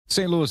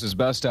St. Louis's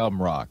best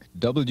album rock,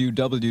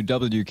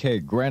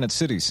 WWWK, Granite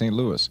City, St.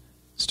 Louis.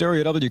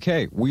 Stereo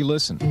WK, we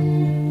listen.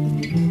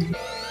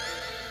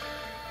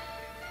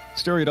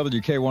 Stereo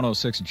WK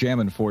 106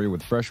 jamming for you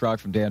with fresh rock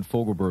from Dan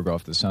Fogelberg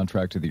off the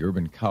soundtrack to The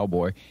Urban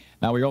Cowboy.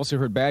 Now, we also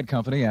heard Bad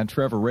Company and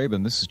Trevor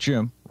Rabin. This is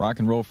Jim. Rock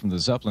and roll from the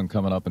Zeppelin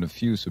coming up in a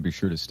few, so be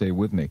sure to stay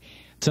with me.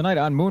 Tonight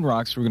on Moon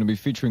Rocks, we're going to be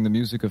featuring the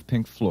music of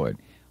Pink Floyd.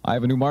 I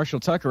have a new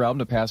Marshall Tucker album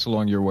to pass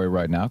along your way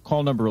right now.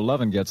 Call number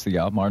 11 gets the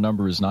album. Our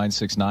number is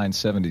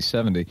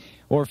 969-7070.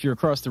 Or if you're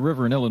across the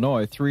river in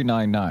Illinois,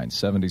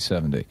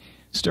 399-7070.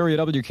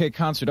 Stereo WK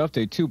concert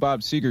update. 2 Bob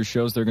Seger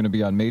shows. They're going to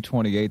be on May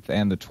 28th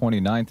and the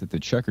 29th at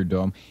the Checker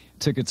Dome.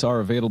 Tickets are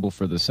available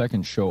for the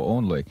second show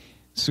only.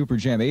 Super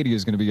Jam 80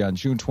 is going to be on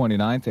June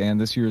 29th,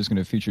 and this year is going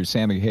to feature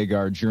Sammy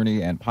Hagar,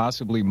 Journey, and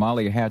possibly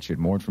Molly Hatchet.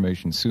 More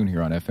information soon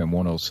here on FM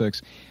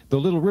 106. The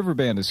Little River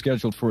Band is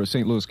scheduled for a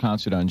St. Louis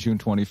concert on June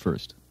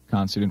 21st.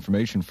 Concert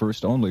information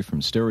first only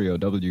from Stereo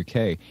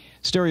WK.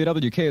 Stereo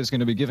WK is going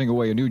to be giving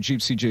away a new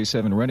Jeep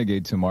CJ7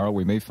 Renegade tomorrow.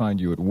 We may find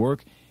you at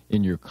work,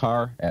 in your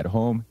car, at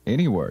home,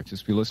 anywhere.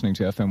 Just be listening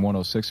to FM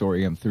 106 or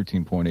AM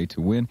 13.8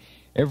 to win.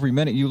 Every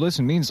minute you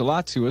listen means a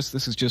lot to us.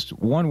 This is just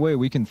one way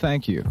we can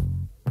thank you.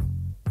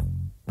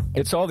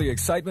 It's all the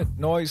excitement,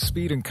 noise,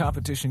 speed, and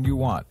competition you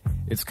want.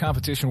 It's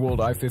Competition World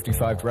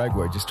I-55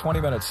 Dragway, just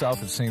 20 minutes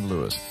south of St.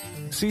 Louis.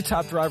 See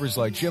top drivers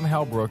like Jim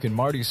Halbrook and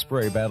Marty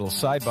Spray battle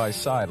side by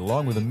side,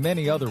 along with the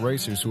many other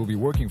racers who will be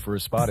working for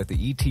a spot at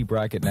the ET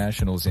Bracket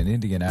Nationals in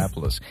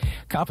Indianapolis.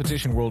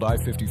 Competition World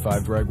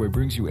I-55 Dragway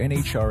brings you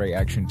NHRA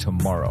action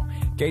tomorrow.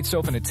 Gates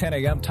open at 10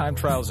 a.m., time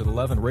trials at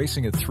 11,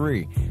 racing at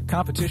 3.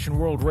 Competition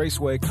World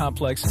Raceway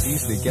Complex is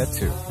easy to get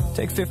to.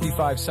 Take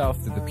 55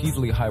 south to the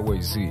Peevely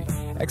Highway Z.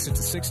 Exit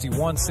to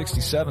 61,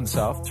 67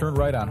 south, turn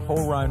right on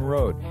Ho Rhine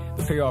Road.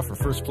 The payoff for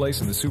first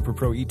place in the Super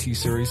Pro ET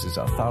Series is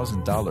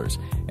 $1,000.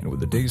 And with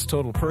the day's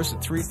total purse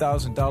at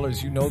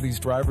 $3,000, you know these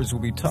drivers will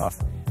be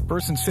tough.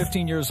 Persons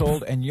 15 years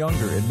old and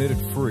younger admitted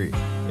free.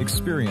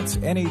 Experience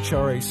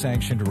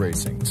NHRA-sanctioned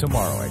racing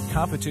tomorrow at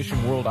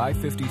Competition World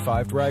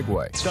I-55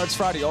 Dragway. Starts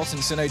Friday,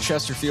 Alton, Sinai,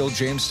 Chesterfield,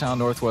 Jamestown,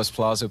 Northwest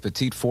Plaza,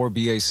 Petite 4,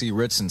 BAC,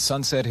 Ritz, and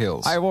Sunset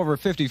Hills. I have over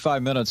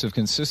 55 minutes of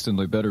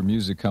consistently better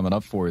music coming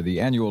up for you.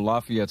 The annual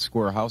Lafayette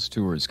Square House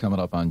Tour is coming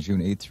up on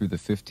June 8th through the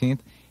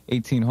 15th.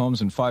 18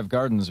 homes and 5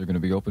 gardens are going to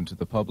be open to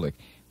the public.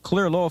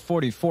 Clear, low of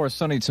 44,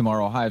 sunny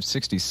tomorrow, high of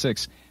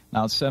 66.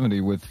 Now it's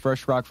 70 with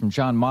fresh rock from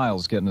John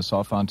Miles getting us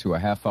off onto a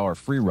half-hour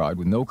free ride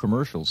with no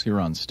commercials here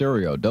on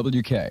Stereo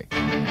WK.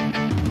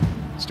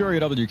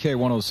 Stereo WK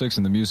 106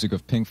 and the music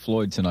of Pink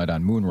Floyd tonight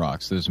on Moon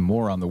Rocks. There's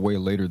more on the way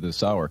later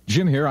this hour.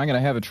 Jim here. I'm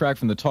going to have a track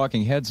from the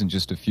Talking Heads in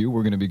just a few.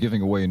 We're going to be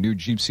giving away a new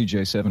Jeep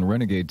CJ7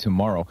 Renegade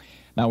tomorrow.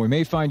 Now, we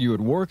may find you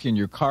at work, in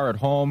your car, at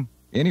home,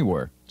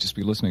 anywhere. Just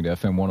be listening to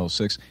FM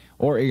 106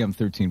 or AM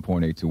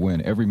 13.8 to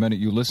win. Every minute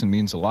you listen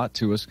means a lot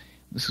to us.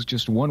 This is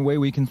just one way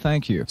we can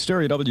thank you.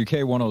 Stereo WK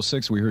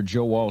 106, we heard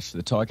Joe Walsh,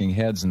 the Talking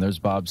Heads, and there's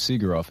Bob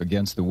Seger off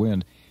Against the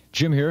Wind.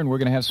 Jim here, and we're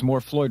going to have some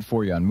more Floyd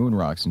for you on Moon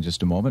Rocks in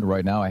just a moment.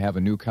 Right now I have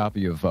a new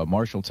copy of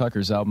Marshall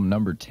Tucker's album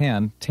number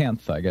 10,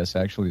 10th, I guess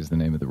actually is the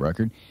name of the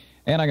record.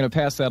 And I'm going to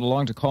pass that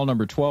along to call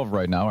number 12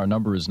 right now. Our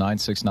number is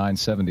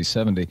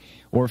 969-7070,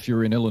 or if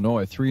you're in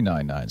Illinois,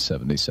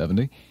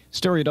 399-7070.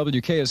 Stereo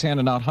WK is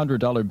handing out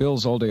 $100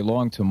 bills all day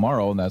long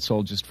tomorrow, and that's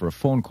all just for a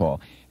phone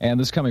call. And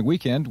this coming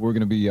weekend, we're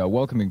going to be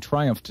welcoming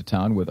Triumph to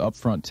town with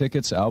upfront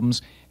tickets,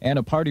 albums, and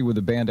a party with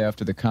the band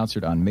after the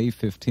concert on May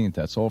 15th.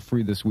 That's all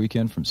free this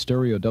weekend from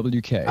Stereo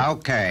WK.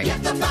 Okay.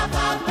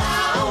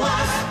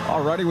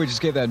 Alrighty, we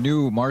just gave that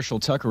new Marshall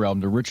Tucker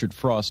album to Richard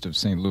Frost of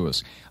St.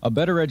 Louis. A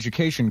better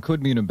education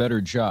could mean a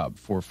better job.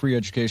 For free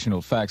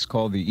educational facts,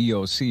 call the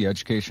EOC,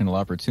 Educational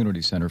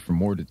Opportunity Center, for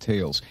more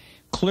details.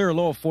 Clear,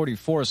 low of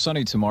 44,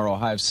 sunny tomorrow,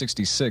 high of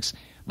 66.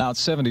 Now it's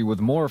 70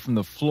 with more from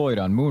the Floyd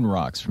on Moon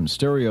Rocks from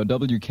Stereo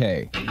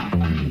WK.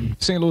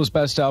 St. Louis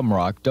best album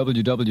rock,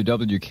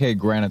 WWWK,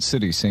 Granite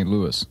City, St.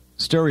 Louis.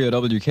 Stereo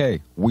WK,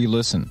 we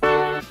listen.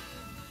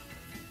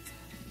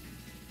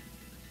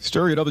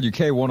 Stereo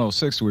WK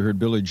 106, we heard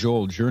Billy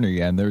Joel,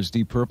 Journey, and there's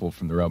Deep Purple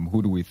from their album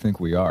Who Do We Think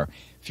We Are.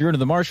 If you're into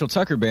the Marshall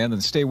Tucker Band,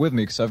 then stay with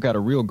me because I've got a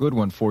real good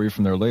one for you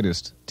from their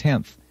latest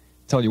 10th.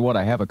 Tell you what,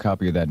 I have a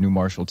copy of that new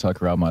Marshall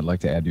Tucker album I'd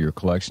like to add to your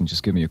collection.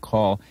 Just give me a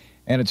call.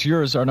 And it's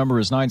yours. Our number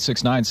is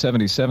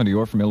 969-7070,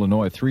 or from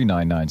Illinois,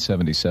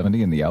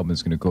 399-7070, and the album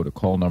is going to go to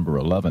call number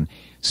 11.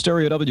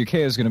 Stereo WK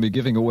is going to be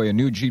giving away a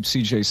new Jeep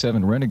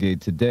CJ7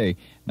 Renegade today.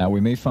 Now, we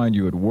may find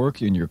you at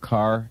work, in your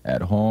car,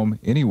 at home,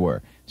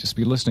 anywhere. Just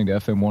be listening to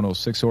FM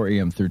 106 or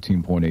AM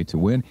 13.8 to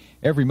win.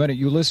 Every minute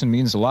you listen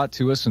means a lot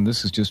to us, and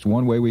this is just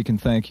one way we can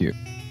thank you.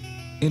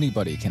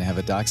 Anybody can have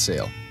a dock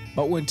sale.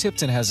 But when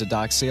Tipton has a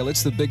dock sale,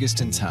 it's the biggest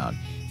in town.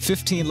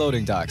 15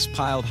 loading docks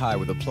piled high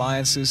with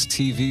appliances,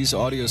 TVs,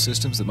 audio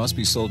systems that must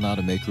be sold now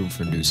to make room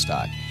for new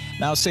stock.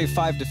 Now save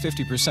 5 to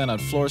 50% on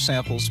floor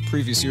samples,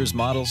 previous year's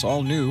models,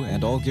 all new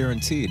and all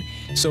guaranteed.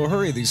 So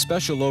hurry, these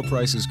special low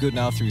prices good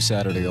now through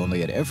Saturday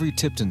only at every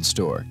Tipton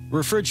store.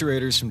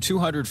 Refrigerators from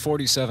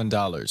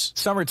 $247.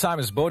 Summertime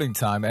is boating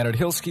time, and at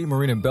Hillski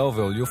Marine in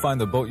Belleville, you'll find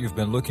the boat you've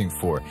been looking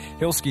for.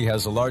 Hillski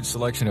has a large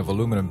selection of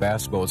aluminum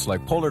bass boats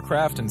like Polar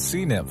Craft and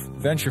Sea Nymph,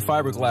 Venture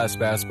fiberglass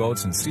bass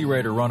boats, and Sea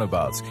Raider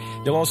runabouts.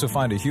 You'll also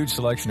find a huge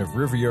selection of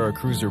Riviera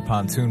Cruiser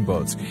pontoon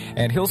boats.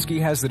 And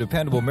Hillski has the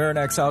dependable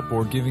Marinex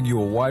outboard, giving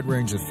you a wide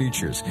range of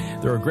features.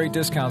 There are great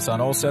discounts on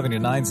all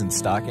 79s in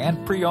stock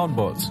and pre-owned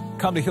boats.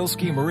 Come to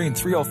Hillski Marine,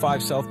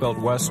 305 South Belt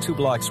West, 2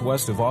 blocks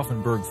west of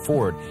Offenburg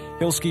Ford.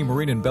 Hillski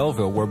Marine in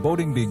Belleville, where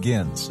boating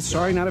begins.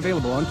 Sorry, not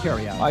available on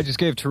carryout. I just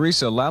gave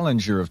Teresa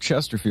Lallinger of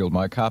Chesterfield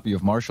my copy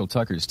of Marshall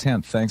Tucker's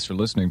 10th. Thanks for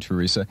listening,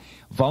 Teresa.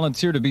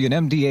 Volunteer to be an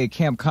MDA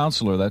camp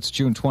counselor. That's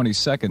June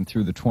 22nd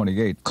through the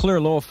 28th.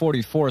 Clear, low of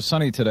 44,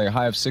 sunny today,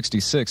 high of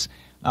 66.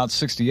 Out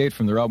 68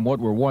 from their album What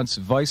Were Once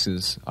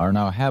Vices Are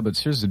Now Habits.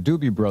 Here's the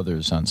Doobie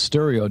Brothers on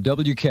Stereo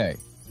WK.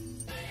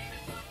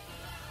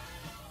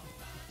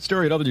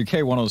 Stereo WK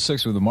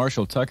 106 with the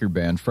Marshall Tucker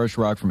Band, fresh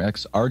rock from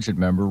ex-Argent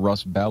member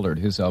Russ Ballard,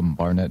 his album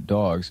Barnett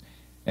Dogs.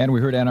 And we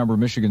heard Ann Arbor,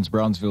 Michigan's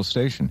Brownsville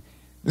Station.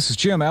 This is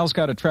Jim. Al's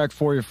got a track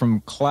for you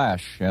from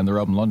Clash and their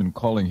album London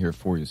Calling here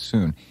for you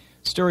soon.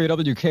 Stereo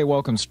WK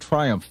welcomes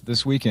Triumph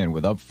this weekend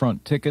with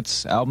upfront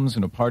tickets, albums,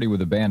 and a party with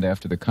the band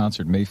after the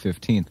concert May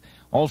 15th.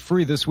 All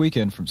free this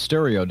weekend from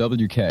Stereo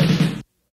WK.